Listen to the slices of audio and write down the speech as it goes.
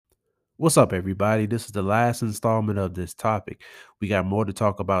What's up, everybody? This is the last installment of this topic. We got more to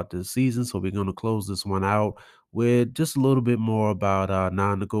talk about this season, so we're going to close this one out with just a little bit more about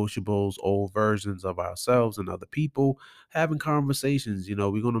non negotiables, old versions of ourselves and other people, having conversations. We're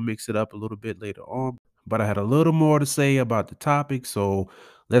going to mix it up a little bit later on, but I had a little more to say about the topic, so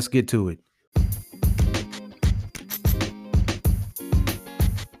let's get to it.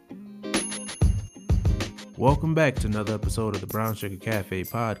 Welcome back to another episode of the Brown Sugar Cafe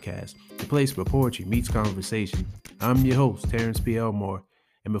podcast, the place where poetry meets conversation. I'm your host, Terrence P. Elmore,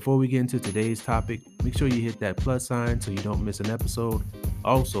 and before we get into today's topic, make sure you hit that plus sign so you don't miss an episode.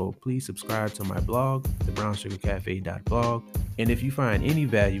 Also, please subscribe to my blog, theBrownSugarCafe.blog, and if you find any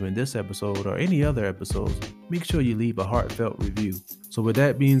value in this episode or any other episodes, make sure you leave a heartfelt review. So with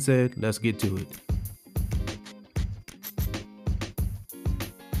that being said, let's get to it.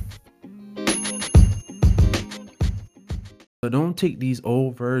 So don't take these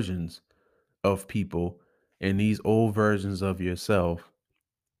old versions of people and these old versions of yourself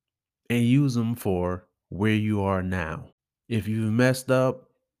and use them for where you are now. If you've messed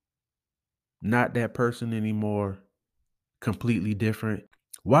up, not that person anymore, completely different,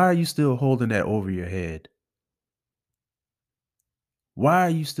 why are you still holding that over your head? Why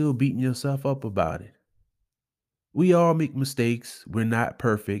are you still beating yourself up about it? We all make mistakes. We're not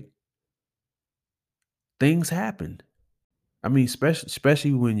perfect. Things happen. I mean,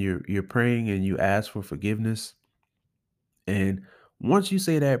 especially when you're praying and you ask for forgiveness. And once you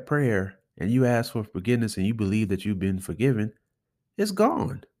say that prayer and you ask for forgiveness and you believe that you've been forgiven, it's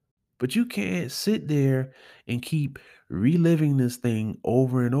gone. But you can't sit there and keep reliving this thing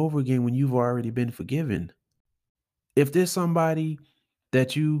over and over again when you've already been forgiven. If there's somebody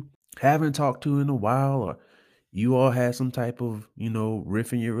that you haven't talked to in a while, or you all had some type of,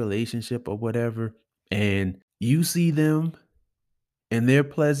 riff in your relationship or whatever, and you see them and they're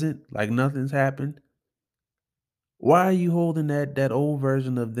pleasant, like nothing's happened, why are you holding that old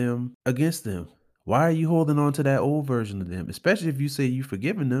version of them against them? Why are you holding on to that old version of them? Especially if you say you've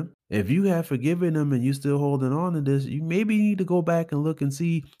forgiven them. If you have forgiven them and you're still holding on to this, you maybe need to go back and look and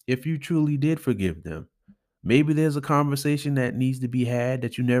see if you truly did forgive them. Maybe there's a conversation that needs to be had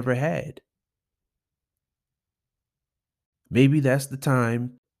that you never had. Maybe that's the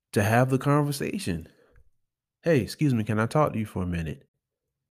time to have the conversation. Hey, excuse me, can I talk to you for a minute?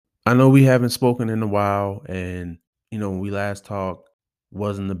 I know we haven't spoken in a while, and when we last talked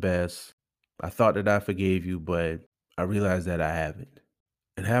wasn't the best. I thought that I forgave you, but I realized that I haven't.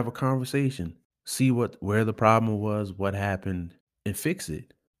 And have a conversation. See where the problem was, what happened, and fix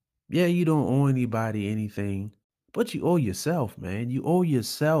it. Yeah, you don't owe anybody anything, but you owe yourself, man. You owe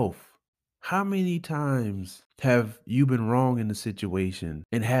yourself. How many times have you been wrong in the situation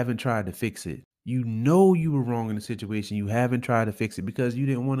and haven't tried to fix it? You know you were wrong in the situation. You haven't tried to fix it because you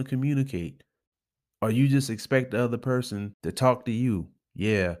didn't want to communicate. Or you just expect the other person to talk to you.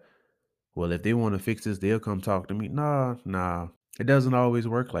 Yeah, well, if they want to fix this, they'll come talk to me. Nah. It doesn't always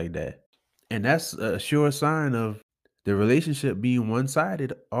work like that. And that's a sure sign of the relationship being one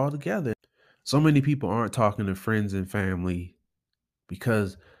sided altogether. So many people aren't talking to friends and family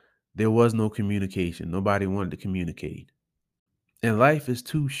because there was no communication. Nobody wanted to communicate. And life is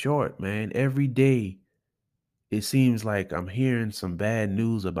too short, man. Every day, it seems like I'm hearing some bad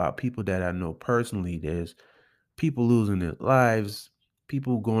news about people that I know personally. There's people losing their lives,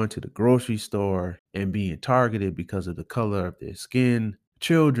 people going to the grocery store and being targeted because of the color of their skin,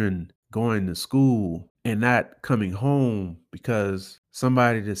 children going to school and not coming home because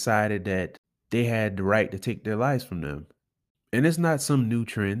somebody decided that they had the right to take their lives from them. And it's not some new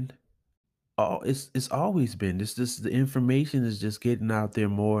trend. It's always been. It's just the information is just getting out there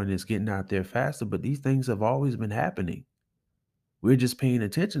more and it's getting out there faster. But these things have always been happening. We're just paying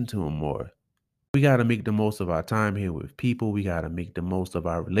attention to them more. We got to make the most of our time here with people. We got to make the most of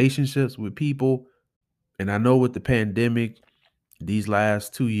our relationships with people. And I know with the pandemic, these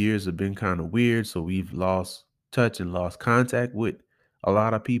last 2 years have been kind of weird. So we've lost touch and lost contact with a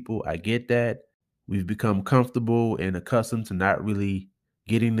lot of people. I get that. We've become comfortable and accustomed to not really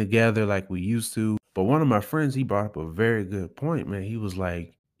getting together like we used to. But one of my friends, he brought up a very good point, man. He was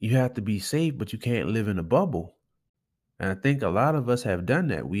like, you have to be safe, but you can't live in a bubble. And I think a lot of us have done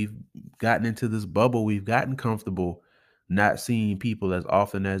that. We've gotten into this bubble. We've gotten comfortable not seeing people as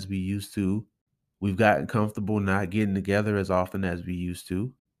often as we used to. We've gotten comfortable not getting together as often as we used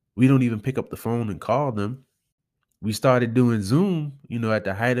to. We don't even pick up the phone and call them. We started doing Zoom, at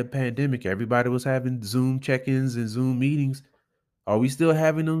the height of pandemic. Everybody was having Zoom check-ins and Zoom meetings. Are we still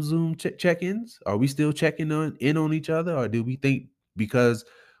having them Zoom check-ins? Are we still checking in on each other? Or do we think because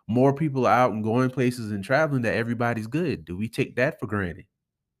more people are out and going places and traveling that everybody's good? Do we take that for granted?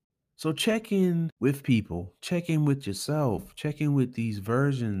 So check in with people, check in with yourself, check in with these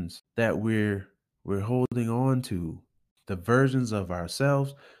versions that we're holding on to. The versions of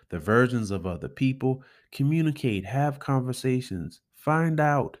ourselves, the versions of other people. Communicate, have conversations, find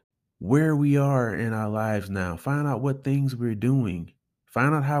out where we are in our lives now, find out what things we're doing,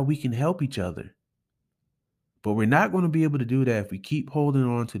 find out how we can help each other. But we're not going to be able to do that if we keep holding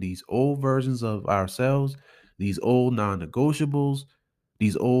on to these old versions of ourselves, these old non negotiables,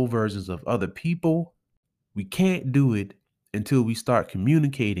 these old versions of other people. We can't do it until we start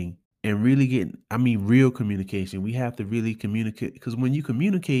communicating and really getting, I mean, real communication. We have to really communicate because when you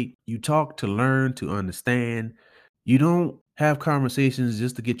communicate, you talk to learn, to understand. You don't have conversations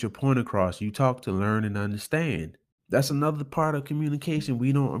just to get your point across. You talk to learn and understand. That's another part of communication.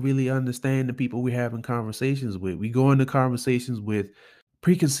 We don't really understand the people we're having conversations with. We go into conversations with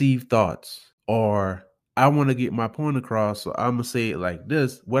preconceived thoughts, or I want to get my point across, so I'm gonna say it like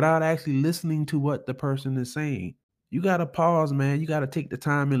this without actually listening to what the person is saying. You gotta pause, man. You gotta take the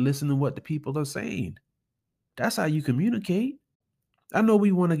time and listen to what the people are saying. That's how you communicate. I know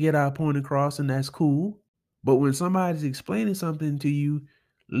we want to get our point across, and that's cool. But when somebody's explaining something to you,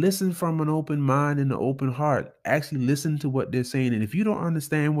 listen from an open mind and an open heart. Actually listen to what they're saying. And if you don't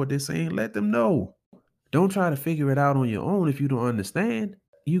understand what they're saying, let them know. Don't try to figure it out on your own if you don't understand.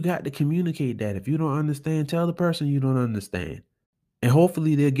 You got to communicate that. If you don't understand, tell the person you don't understand. And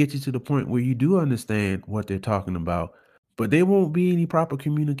hopefully they'll get you to the point where you do understand what they're talking about. But there won't be any proper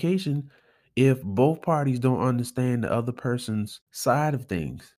communication if both parties don't understand the other person's side of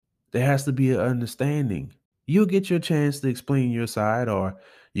things. There has to be an understanding. You'll get your chance to explain your side or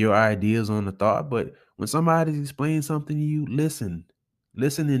your ideas on the thought, but when somebody's explaining something to you, listen.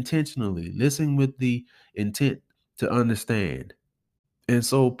 Listen intentionally. Listen with the intent to understand. And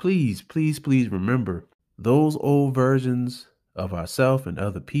so please, please, please remember those old versions of ourselves and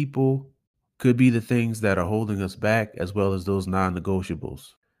other people could be the things that are holding us back, as well as those non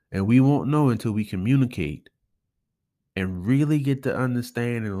negotiables. And we won't know until we communicate and really get to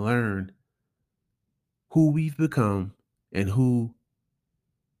understand and learn who we've become and who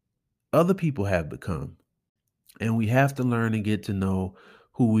other people have become. And we have to learn and get to know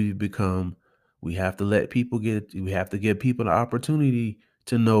who we've become. We have to give people the opportunity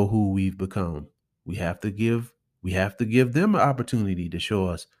to know who we've become. We have to give we have to give them an opportunity to show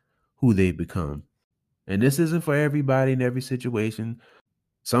us who they've become. And this isn't for everybody in every situation.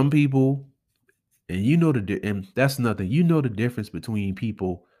 Some people, and and that's nothing. You know the difference between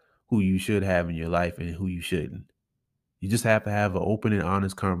people who you should have in your life and who you shouldn't. You just have to have an open and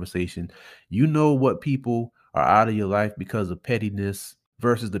honest conversation. You know what people are out of your life because of pettiness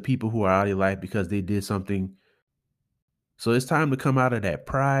versus the people who are out of your life because they did something. So it's time to come out of that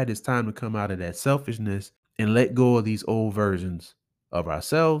pride. It's time to come out of that selfishness and let go of these old versions of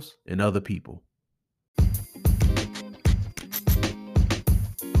ourselves and other people.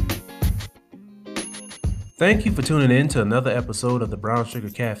 Thank you for tuning in to another episode of the Brown Sugar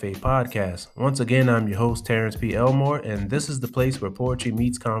Cafe podcast. Once again, I'm your host, Terrence P. Elmore, and this is the place where poetry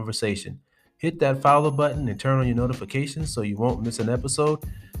meets conversation. Hit that follow button and turn on your notifications so you won't miss an episode.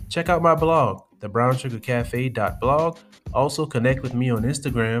 Check out my blog, thebrownsugarcafe.blog. Also connect with me on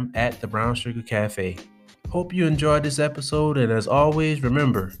Instagram at thebrownsugarcafe. Hope you enjoyed this episode, and as always,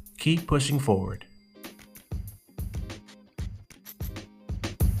 remember, keep pushing forward.